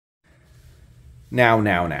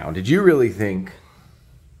Now, did you really think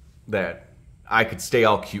that I could stay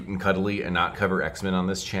all cute and cuddly and not cover X-Men on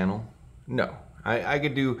this channel? No. I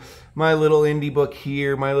could do my little indie book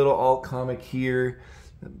here, my little alt comic here,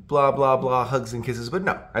 blah, blah, blah, hugs and kisses. But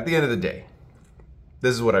no, at the end of the day,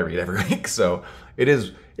 this is what I read every week. So it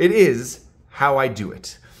is how I do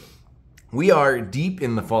it. We are deep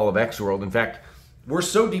in the Fall of X world. In fact, we're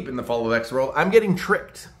so deep in the Fall of X world, I'm getting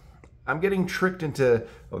tricked. I'm getting tricked into,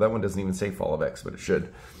 oh, that one doesn't even say Fall of X, but it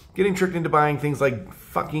should. Getting tricked into buying things like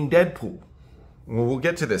fucking Deadpool. Well, we'll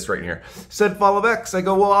get to this right here. Said Fall of X, I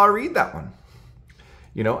go, well, I'll read that one.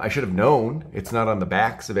 You know, I should have known. It's not on the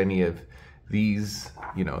backs of any of these,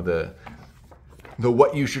 you know, the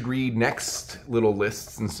what you should read next little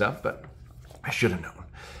lists and stuff, but I should have known.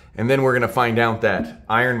 And then we're going to find out that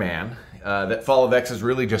Iron Man, that Fall of X is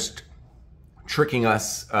really just tricking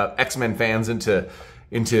us X-Men fans into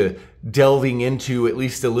delving into at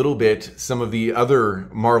least a little bit some of the other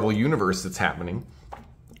Marvel universe that's happening.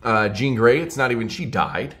 Jean Grey, it's not even, she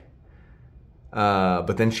died.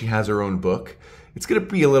 But then she has her own book. It's going to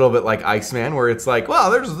be a little bit like Iceman, where it's like,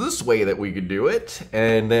 well, there's this way that we could do it.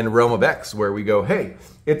 And then Realm of X, where we go, hey,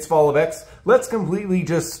 it's Fall of X. Let's completely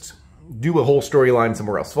just do a whole storyline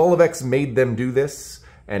somewhere else. Fall of X made them do this,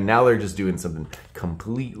 and now they're just doing something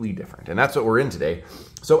completely different. And that's what we're in today.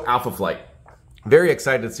 So Alpha Flight. Very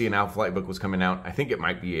excited to see an Alpha Flight book was coming out. I think it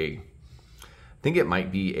might be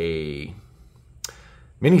a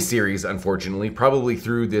miniseries, unfortunately, probably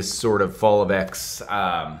through this sort of Fall of X.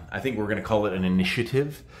 I think we're going to call it an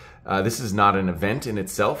initiative. This is not an event in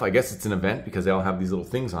itself. I guess it's an event because they all have these little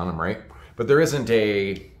things on them, right? But there isn't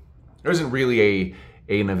really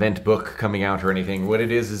an event book coming out or anything. What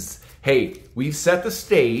it is, hey, we've set the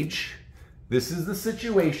stage. This is the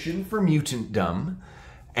situation for Mutantdom.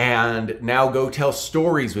 And now go tell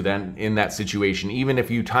stories within in that situation, even if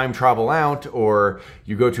you time travel out or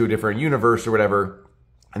you go to a different universe or whatever.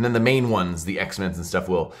 And then the main ones, the X-Men and stuff,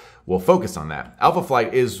 will focus on that. Alpha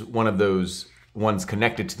Flight is one of those ones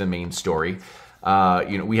connected to the main story.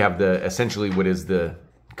 You know, we have essentially what is the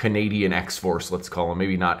Canadian X-Force, let's call them.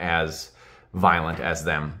 Maybe not as violent as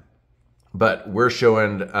them, but we're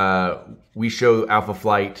showing. We show Alpha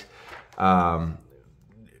Flight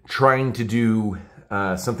trying to do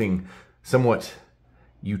something somewhat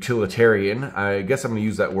utilitarian. I guess I'm going to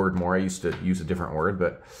use that word more. I used to use a different word,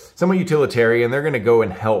 but somewhat utilitarian. They're going to go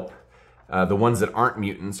and help the ones that aren't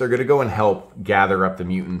mutants. They're going to go and help gather up the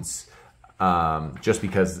mutants just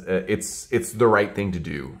because it's the right thing to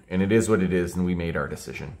do. And it is what it is, and we made our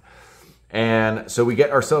decision. And so we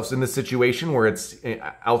get ourselves in this situation where it's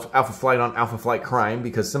Alpha Flight on Alpha Flight crime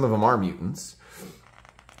because some of them are mutants.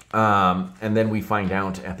 And then we find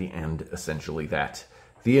out at the end, essentially, that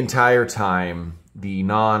the entire time, the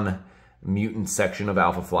non-mutant section of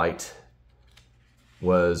Alpha Flight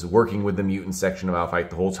was working with the mutant section of Alpha Flight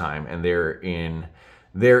the whole time, and they're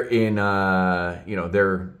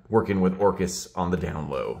working with Orcus on the down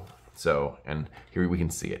low. So, and here we can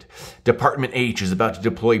see it. Department H is about to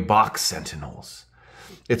deploy box sentinels.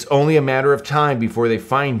 It's only a matter of time before they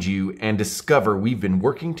find you and discover we've been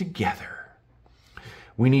working together.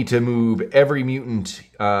 We need to move every mutant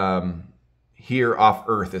here off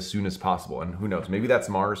Earth as soon as possible. And who knows, maybe that's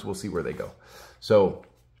Mars. We'll see where they go. So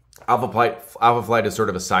Alpha Flight is sort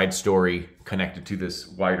of a side story connected to this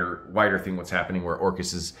wider thing what's happening where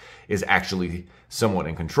Orcus is actually somewhat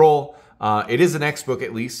in control. It is an X book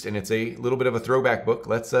at least, and it's a little bit of a throwback book.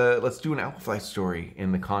 Let's do an Alpha Flight story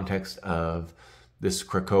in the context of this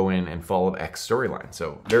Krakoan and Fall of X storyline.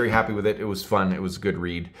 So very happy with it. It was fun. It was a good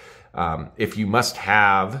read. If you must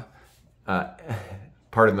have,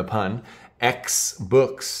 pardon the pun, X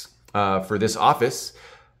books for this office,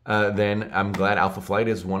 then I'm glad Alpha Flight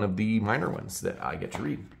is one of the minor ones that I get to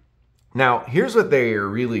read. Now, here's what they're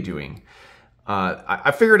really doing.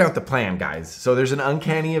 I figured out the plan, guys. So there's an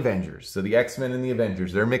Uncanny Avengers. So the X-Men and the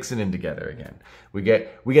Avengers, they're mixing in together again. We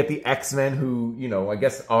get the X-Men who, you know, I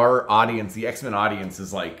guess our audience, the X-Men audience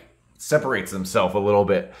is like, separates themselves a little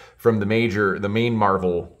bit from the main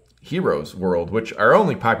Marvel heroes world, which are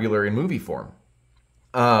only popular in movie form.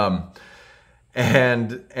 And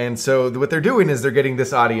so what they're doing is they're getting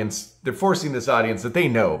this audience, they're forcing this audience that they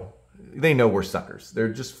know we're suckers.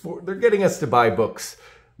 They're getting us to buy books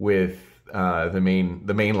with the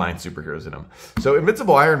mainline superheroes in them. So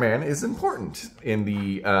Invincible Iron Man is important in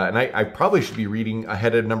the, and I probably should be reading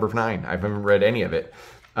ahead of number 9. I haven't read any of it.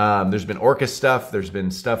 There's been Orcus stuff. There's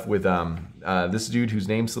been stuff with this dude whose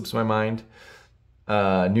name slips my mind.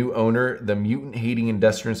 New owner, the mutant-hating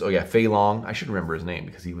industrialist. Oh yeah, Fei Long. I should remember his name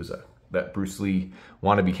because he was that Bruce Lee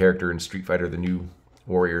wannabe character in Street Fighter: The New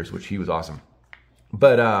Warriors, which he was awesome.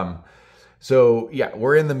 But So yeah,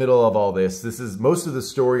 we're in the middle of all this. This is most of the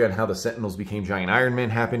story on how the Sentinels became giant Iron Men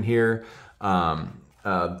happened here. The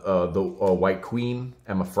White Queen,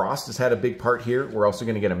 Emma Frost, has had a big part here. We're also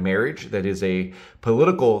going to get a marriage that is a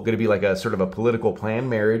political, going to be like a sort of a political planned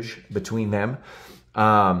marriage between them.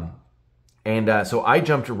 So I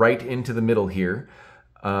jumped right into the middle here,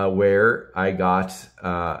 where I got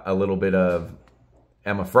a little bit of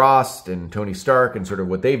Emma Frost and Tony Stark and sort of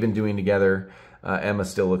what they've been doing together. Emma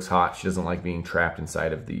still looks hot. She doesn't like being trapped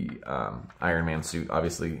inside of the Iron Man suit.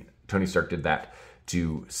 Obviously, Tony Stark did that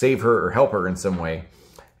to save her or help her in some way.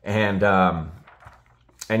 And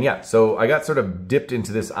yeah, so I got sort of dipped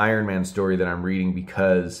into this Iron Man story that I'm reading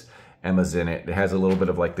because Emma's in it. It has a little bit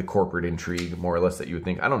of like the corporate intrigue, more or less, that you would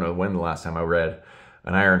think. I don't know when the last time I read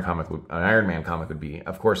an Iron Man comic would be.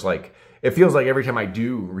 Of course, like, it feels like every time I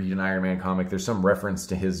do read an Iron Man comic, there's some reference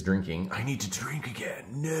to his drinking. I need to drink again.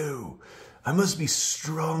 No, I must be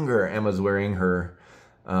stronger. Emma's wearing her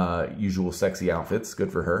usual sexy outfits.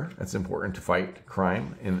 Good for her. That's important to fight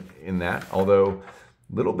crime in that. Although,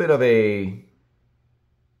 little bit of a...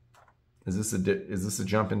 Is this a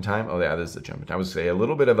jump in time? Oh yeah, this is a jump in time. I would say a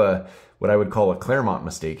little bit of a, what I would call a Claremont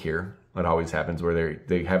mistake here. That always happens where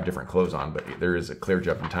they have different clothes on, but there is a clear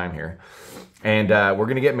jump in time here. And we're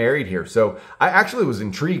going to get married here. So I actually was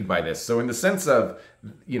intrigued by this. So in the sense of,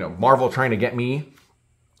 you know, Marvel trying to get me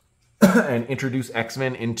and introduce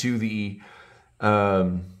X-Men into the,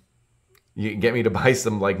 you get me to buy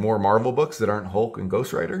some like more Marvel books that aren't Hulk and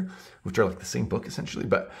Ghost Rider, which are like the same book essentially.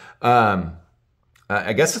 But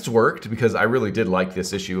I guess it's worked because I really did like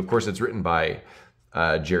this issue. Of course, it's written by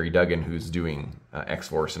Jerry Duggan, who's doing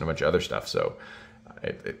X-Force and a bunch of other stuff. So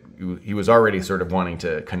he was already sort of wanting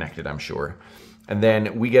to connect it, I'm sure. And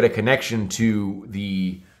then we get a connection to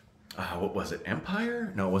the, what was it,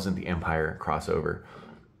 Empire? No, it wasn't the Empire crossover.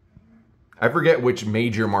 I forget which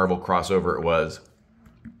major Marvel crossover it was.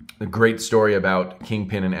 The great story about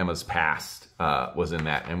Kingpin and Emma's past was in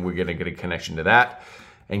that, and we're going to get a connection to that.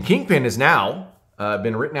 And Kingpin is now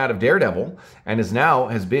been written out of Daredevil, and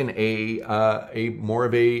has been a more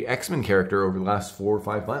of a X-Men character over the last 4 or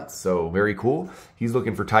 5 months. So very cool. He's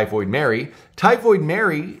looking for Typhoid Mary. Typhoid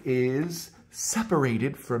Mary is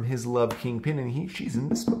separated from his love Kingpin, and she's in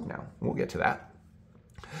this book now. We'll get to that.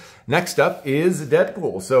 Next up is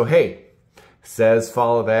Deadpool. So hey, says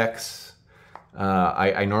Fall of X.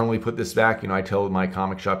 I normally put this back. You know, I tell my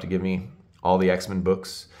comic shop to give me all the X-Men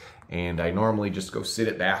books, and I normally just go sit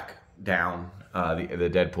it back down. The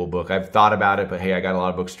Deadpool book. I've thought about it, but hey, I got a lot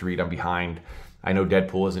of books to read. I'm behind. I know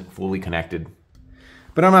Deadpool isn't fully connected,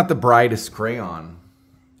 but I'm not the brightest crayon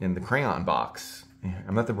in the crayon box.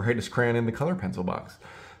 I'm not the brightest crayon in the color pencil box.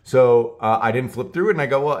 So I didn't flip through it, and I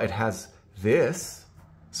go, well, it has this,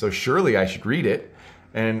 so surely I should read it.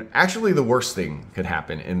 And actually, the worst thing could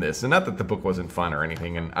happen in this, and not that the book wasn't fun or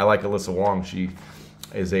anything. And I like Alyssa Wong. She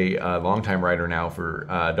is a longtime writer now for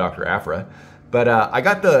Dr. Aphra. But I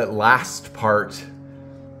got the last part.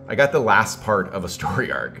 I got the last part of a story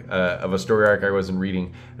arc. I wasn't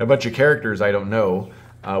reading. A bunch of characters I don't know,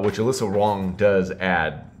 which Alyssa Wong does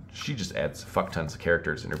add. She just adds fuck tons of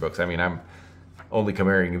characters in her books. I mean, I'm only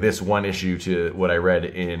comparing this one issue to what I read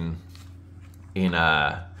in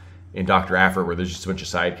Dr. Aphra, where there's just a bunch of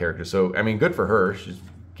side characters. So I mean, good for her. She's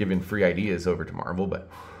giving free ideas over to Marvel, but.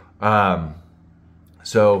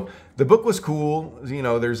 So the book was cool. You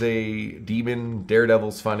know, there's a demon,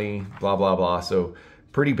 Daredevil's funny, blah, blah, blah. So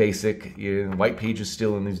pretty basic. You know, white pages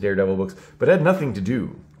still in these Daredevil books, but it had nothing to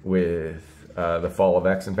do with the Fall of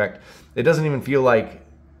X. In fact, it doesn't even feel like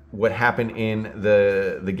what happened in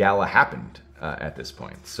the gala happened at this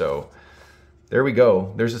point. So there we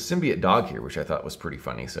go. There's a symbiote dog here, which I thought was pretty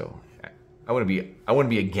funny. So I wouldn't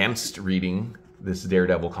be against reading this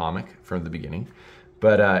Daredevil comic from the beginning.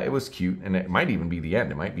 But it was cute, and it might even be the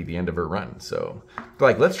end. It might be the end of her run. So,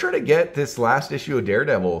 like, let's try to get this last issue of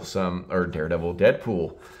Deadpool,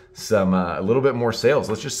 a little bit more sales.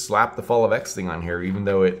 Let's just slap the Fall of X thing on here, even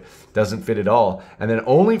though it doesn't fit at all. And then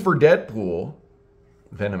only for Deadpool,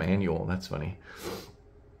 Venom Annual, that's funny.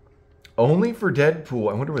 Only for Deadpool,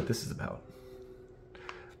 I wonder what this is about.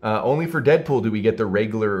 Only for Deadpool do we get the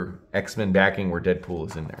regular X-Men backing where Deadpool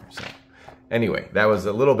is in there. So, anyway, that was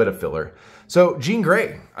a little bit of filler. So, Jean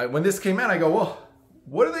Grey. When this came out, I go, well,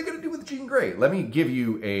 what are they going to do with Jean Grey? Let me give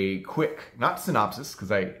you a quick, not synopsis,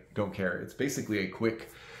 because I don't care. It's basically a quick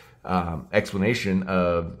explanation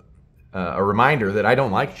of a reminder that I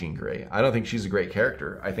don't like Jean Grey. I don't think she's a great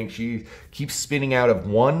character. I think she keeps spinning out of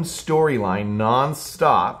one storyline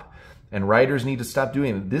nonstop, and writers need to stop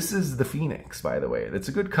doing it. This is the Phoenix, by the way. It's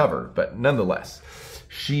a good cover, but nonetheless,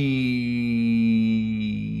 she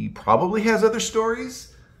probably has other stories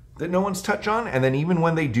that no one's touched on. And then even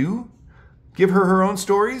when they do give her her own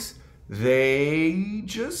stories, they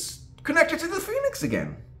just connect it to the Phoenix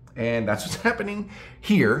again. And that's what's happening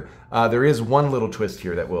here. There is one little twist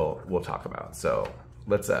here that we'll talk about. So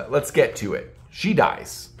let's get to it. She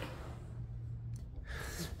dies.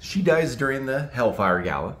 She dies during the Hellfire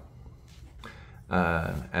Gala,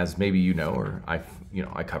 as maybe you know, or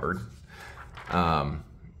I covered.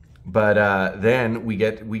 But then we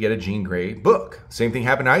get a Jean Grey book. Same thing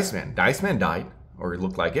happened to Iceman. Iceman died, or it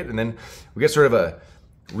looked like it, and then we get sort of a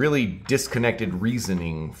really disconnected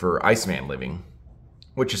reasoning for Iceman living,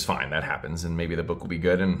 which is fine. That happens, and maybe the book will be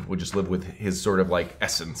good, and we'll just live with his sort of like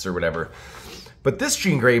essence or whatever. But this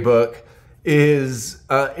Jean Grey book is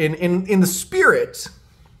in the spirit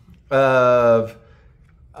of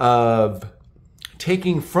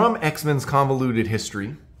taking from X-Men's convoluted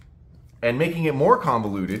history and making it more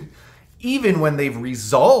convoluted, even when they've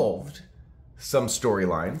resolved some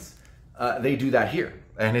storylines. They do that here,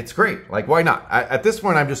 and it's great. Like, why not? At this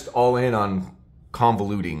point, I'm just all in on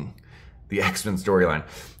convoluting the X-Men storyline.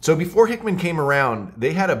 So before Hickman came around,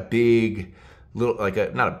 they had a big little,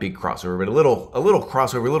 not a big crossover, but a little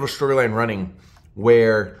crossover, a little storyline running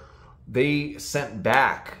where they sent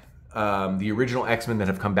back the original X-Men that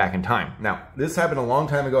have come back in time. Now, this happened a long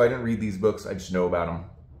time ago. I didn't read these books. I just know about them.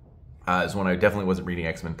 It's when I definitely wasn't reading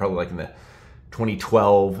X-Men, probably like in the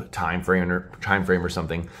 2012 time frame or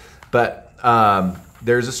something. But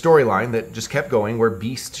there's a storyline that just kept going where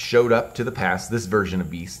Beast showed up to the past. This version of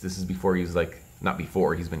Beast. This is before he was not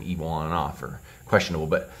before, he's been evil on and off or questionable,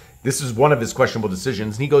 but this is one of his questionable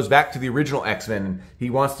decisions. And he goes back to the original X-Men, and he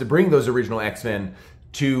wants to bring those original X-Men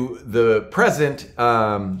to the present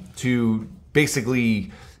to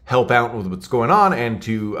basically help out with what's going on and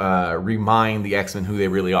to remind the X-Men who they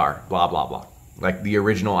really are, blah, blah, blah. Like the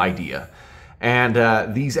original idea.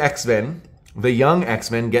 And these X-Men, the young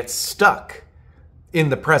X-Men, get stuck in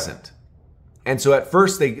the present. And so at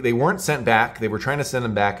first they weren't sent back. They were trying to send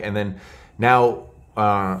them back. And then now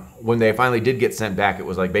when they finally did get sent back, it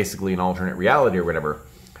was like basically an alternate reality or whatever.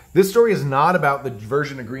 This story is not about the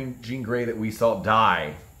version of Jean Grey that we saw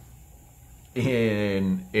die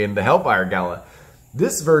in the Hellfire Gala.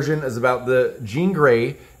 This version is about the Jean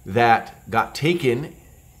Grey that got taken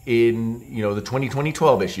in, the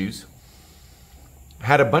 2012 issues.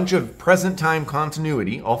 Had a bunch of present time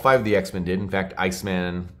continuity. All 5 of the X-Men did. In fact,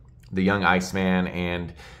 Iceman, the young Iceman,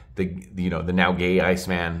 and the now gay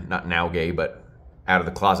Iceman, not now gay, but out of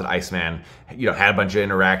the closet Iceman, had a bunch of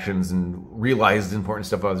interactions and realized important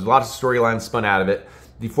stuff. There's a lot of storylines spun out of it.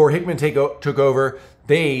 Before Hickman took over,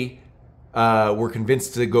 they were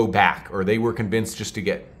convinced to go back, or they were convinced just to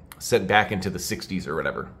get sent back into the 60s or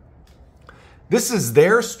whatever. This is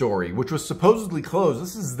their story, which was supposedly closed.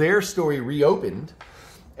 This is their story reopened.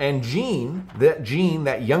 And Jean,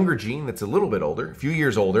 that younger Jean that's a little bit older, a few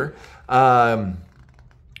years older,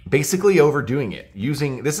 basically overdoing it.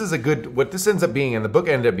 What this ends up being, and the book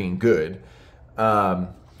ended up being good,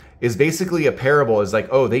 is basically a parable. Is like,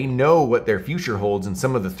 oh, they know what their future holds and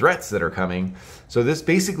some of the threats that are coming. So this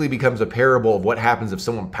basically becomes a parable of what happens if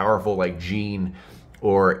someone powerful like Jean,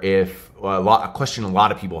 or if a question a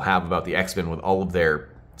lot of people have about the X-Men with all of their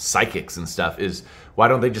psychics and stuff is, why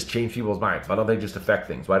don't they just change people's minds? Why don't they just affect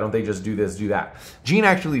things? Why don't they just do this, do that? Jean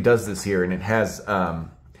actually does this here, and it has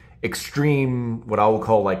extreme, what I will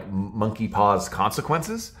call like monkey paws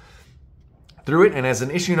consequences through it. And as an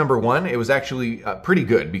issue number 1, it was actually pretty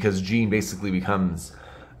good, because Jean basically becomes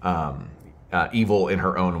evil in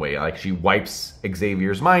her own way. Like, she wipes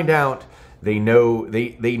Xavier's mind out. They know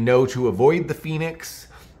to avoid the Phoenix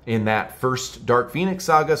in that first Dark Phoenix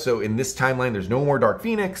saga. So in this timeline, there's no more Dark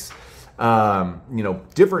Phoenix.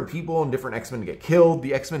 Different people and different X-Men get killed.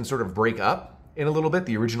 The X-Men sort of break up in a little bit.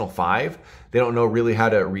 The original 5, they don't know really how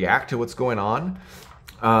to react to what's going on.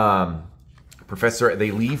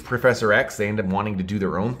 They leave Professor X. They end up wanting to do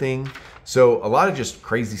their own thing. So a lot of just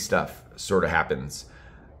crazy stuff sort of happens.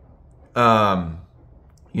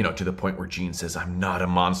 To the point where Jean says, I'm not a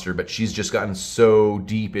monster, but she's just gotten so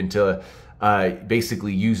deep into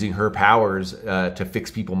basically using her powers to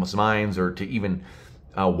fix people's minds, or to even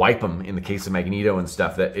wipe them in the case of Magneto and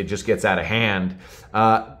stuff, that it just gets out of hand.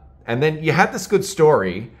 And then you had this good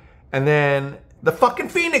story, and then the fucking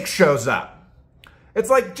Phoenix shows up. It's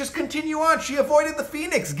like, just continue on. She avoided the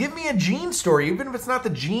Phoenix. Give me a Jean story, even if it's not the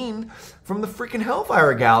Jean from the freaking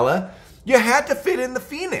Hellfire Gala. You had to fit in the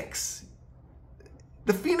Phoenix.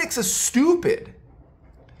 The Phoenix is stupid.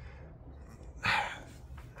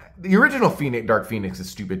 The original Dark Phoenix is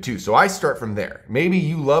stupid too, so I start from there. Maybe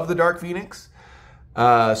you love the Dark Phoenix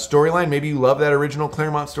storyline. Maybe you love that original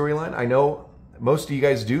Claremont storyline. I know most of you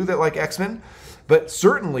guys do that like X-Men. but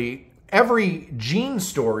certainly every Jean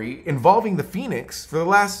story involving the Phoenix for the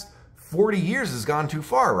last 40 years has gone too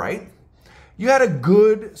far, right? You had a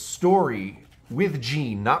good story with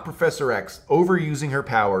Jean, not Professor X, overusing her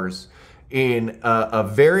powers in a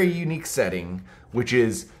very unique setting, which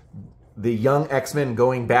is the young X-Men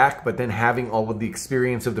going back, but then having all of the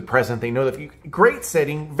experience of the present. They know that great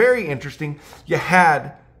setting, very interesting. You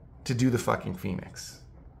had to do the fucking Phoenix.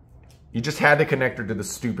 You just had to connect her to the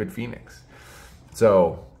stupid Phoenix.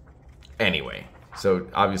 So anyway, so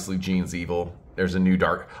obviously Jean's evil. There's a new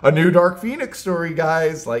Dark Phoenix story,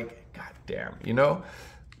 guys. Like, goddamn, you know,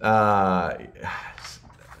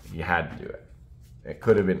 you had to do it. It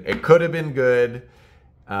could have been good.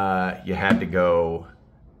 You had to go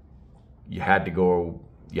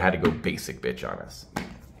basic bitch on us,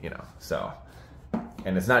 you know. So,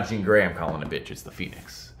 and it's not Jean Grey I'm calling a bitch, it's the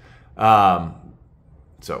Phoenix.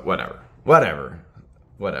 So whatever.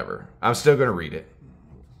 I'm still gonna read it.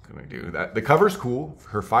 Gonna do that. The cover's cool.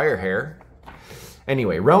 Her fire hair.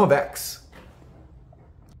 Anyway, Realm of X.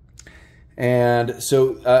 And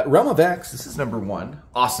so Realm of X, this is #1.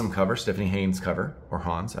 Awesome cover, Stephanie Haynes cover, or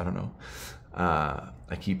Hans, I don't know. I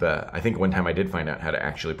think one time I did find out how to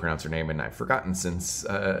actually pronounce her name, and I've forgotten since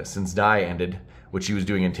Dye ended what she was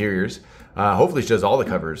doing interiors. Hopefully she does all the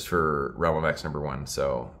covers for Realm of X #1.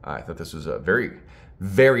 So I thought this was a very,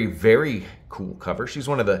 very, very cool cover. She's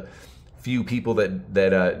one of the few people that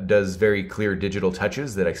does very clear digital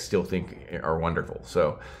touches that I still think are wonderful.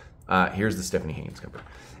 So here's the Stephanie Haynes cover.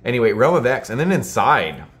 Anyway, Realm of X, and then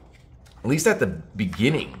inside, at least at the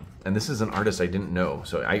beginning, and this is an artist I didn't know.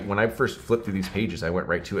 So when I first flipped through these pages, I went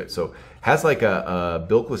right to it. So has like a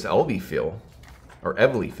Bilquis Elvey feel, or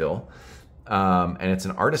Evely feel, and it's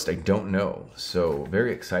an artist I don't know. So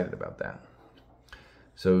very excited about that.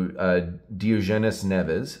 So Diogenes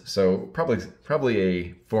Neves, so probably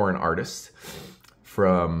a foreign artist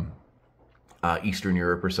from Eastern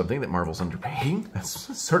Europe or something that Marvel's underpaying.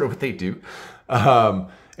 That's sort of what they do.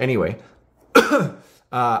 Anyway,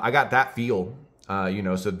 I got that feel, you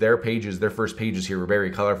know, so their first pages here were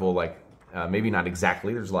very colorful, like maybe not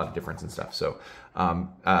exactly, there's a lot of difference and stuff. So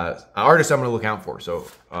artists I'm going to look out for. So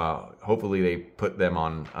hopefully they put them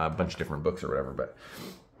on a bunch of different books or whatever, but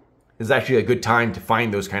it's actually a good time to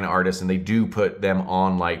find those kind of artists, and they do put them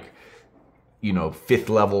on, like, you know, 5th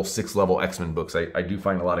level, 6th level X-Men books. I do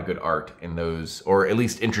find a lot of good art in those, or at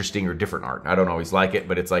least interesting or different art. I don't always like it,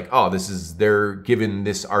 but it's like, oh, they're giving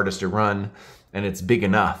this artist a run, and it's big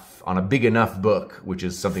enough, on a big enough book, which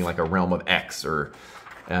is something like a Realm of X, or,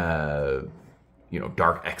 you know,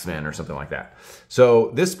 Dark X-Men or something like that. So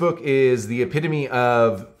this book is the epitome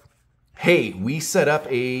of, hey, we set up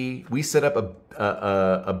a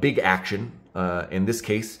big action, in this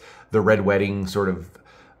case, the Red Wedding sort of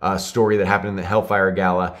story that happened in the Hellfire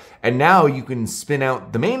Gala. And now you can spin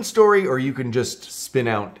out the main story, or you can just spin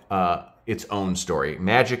out its own story.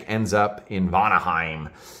 Magic ends up in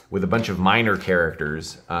Vanaheim with a bunch of minor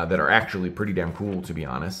characters that are actually pretty damn cool, to be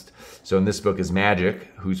honest. So in this book is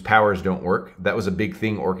Magic, whose powers don't work. That was a big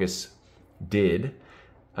thing Orcus did.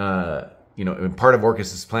 You know, and part of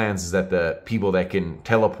Orcus's plans is that the people that can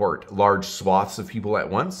teleport large swaths of people at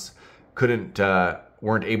once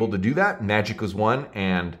weren't able to do that. Magic was one,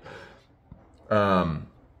 and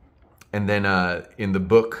then in the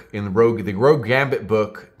book, in the Rogue Gambit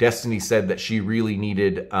book, Destiny said that she really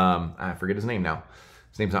needed, I forget his name now.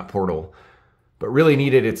 His name's not Portal, but really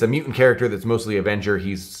needed, it's a mutant character that's mostly Avenger.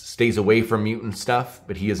 He stays away from mutant stuff,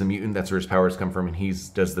 but he is a mutant. That's where his powers come from, and he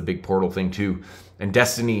does the big portal thing too. And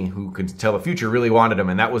Destiny, who could tell the future, really wanted him,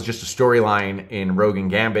 and that was just a storyline in Rogue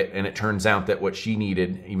and Gambit, and it turns out that what she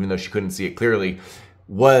needed, even though she couldn't see it clearly,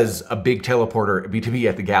 was a big teleporter to be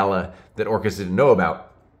at the gala that Orcus didn't know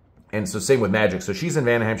about. And so same with Magic. So she's in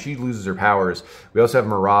Vanaheim, she loses her powers. We also have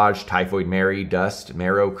Mirage, Typhoid Mary, Dust,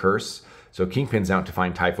 Marrow, Curse. So Kingpin's out to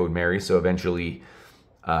find Typhoid Mary, so eventually,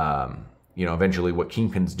 you know, eventually what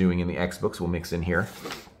Kingpin's doing in the X books will mix in here.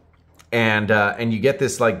 And you get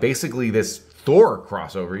this, like, basically this Thor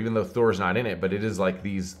crossover, even though Thor's not in it, but it is like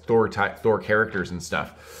these Thor characters and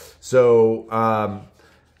stuff. So,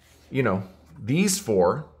 you know, these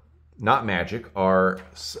four, not Magic, are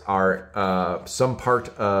some part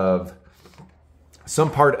of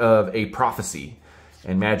a prophecy,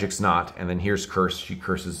 and Magic's not. And then here's Curse. She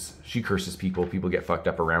curses people. People get fucked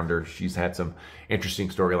up around her. She's had some interesting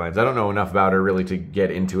storylines. I don't know enough about her really to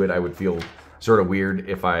get into it. I would feel sort of weird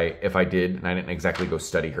if I did, and I didn't exactly go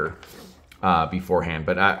study her beforehand.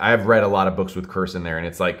 But I have read a lot of books with Curse in there, and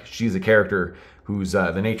it's like she's a character whose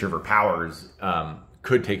the nature of her powers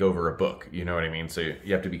could take over a book. You know what I mean? So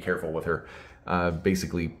you have to be careful with her.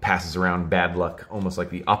 Basically passes around bad luck, almost like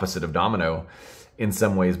the opposite of Domino. in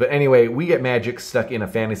some ways. But anyway, we get Magic stuck in a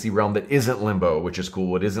fantasy realm that isn't limbo, which is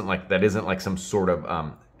cool. It isn't like, that isn't like some sort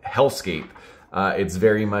of hellscape. It's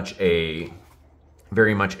very much a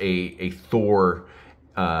Thor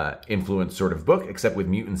influenced sort of book, except with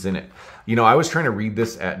mutants in it. You know, I was trying to read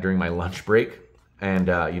this during my lunch break, and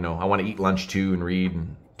you know, I want to eat lunch too and read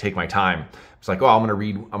and take my time. It's like, oh, I'm gonna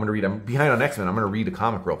read. I'm behind on X-Men. I'm gonna read a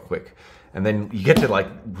comic real quick. And then you get to like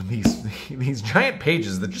these giant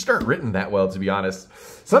pages that just aren't written that well, to be honest.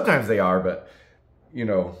 Sometimes they are, but you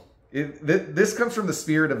know, this comes from the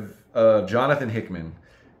spirit of Jonathan Hickman,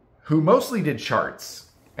 who mostly did charts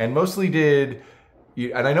and mostly did,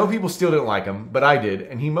 and I know people still didn't like him, but I did,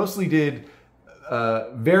 and he mostly did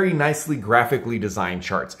very nicely graphically designed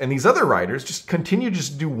charts. And these other writers just continue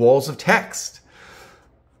to do walls of text,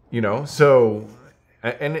 you know, so.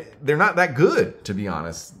 And they're not that good, to be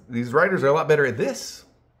honest. These writers are a lot better at this.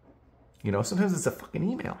 You know, sometimes it's a fucking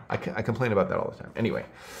email. I complain about that all the time. Anyway,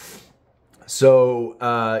 so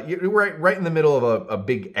you're right in the middle of a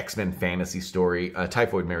big X-Men fantasy story.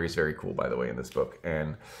 Typhoid Mary is very cool, by the way, in this book.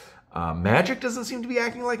 And Magic doesn't seem to be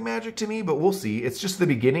acting like Magic to me, but we'll see. It's just the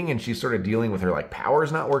beginning, and she's sort of dealing with her like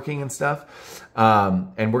powers not working and stuff.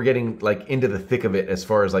 And we're getting like into the thick of it as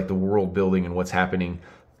far as like the world building and what's happening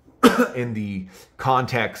in the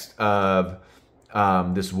context of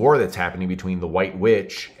this war that's happening between the White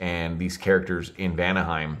Witch and these characters in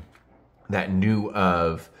Vanaheim that knew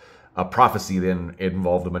of a prophecy then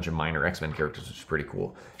involved a bunch of minor X-Men characters, which is pretty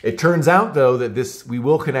cool. It turns out, though, that we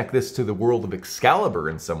will connect this to the world of Excalibur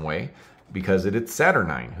in some way, because it's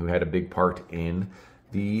Saturnine who had a big part in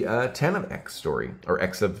the 10 of X story, or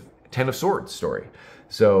X of 10 of Swords story.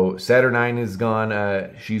 So Saturnine is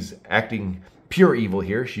gone. She's acting pure evil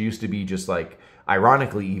here. She used to be just like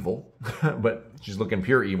ironically evil, but she's looking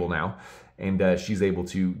pure evil now. And she's able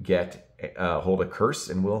to get hold a curse,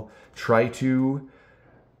 and will try to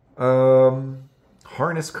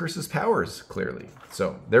harness Curse's powers, clearly.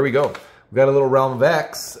 So there we go. We've got a little Realm of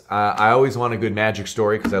X. I always want a good Magic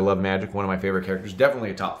story because I love Magic. One of my favorite characters.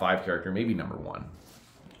 Definitely a top 5 character, maybe number 1.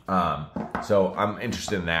 So I'm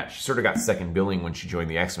interested in that. She sort of got second billing when she joined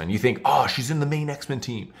the X-Men. You think, oh, she's in the main X-Men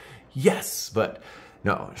team. Yes, but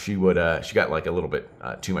no, she got like a little bit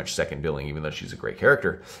too much second billing, even though she's a great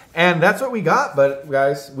character. And that's what we got. But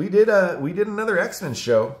guys, we did another X-Men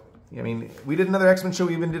show. I mean, we did another X-Men show.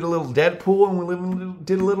 We even did a little Deadpool, and we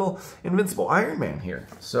did a little Invincible Iron Man here.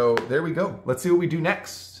 So there we go. Let's see what we do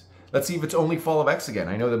next. Let's see if it's only Fall of X again.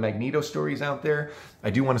 I know the Magneto story's out there. I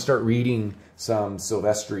do want to start reading some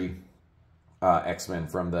Silvestri X-Men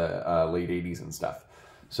from the late 80s and stuff.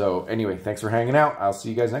 So anyway, thanks for hanging out. I'll see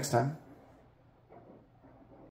you guys next time.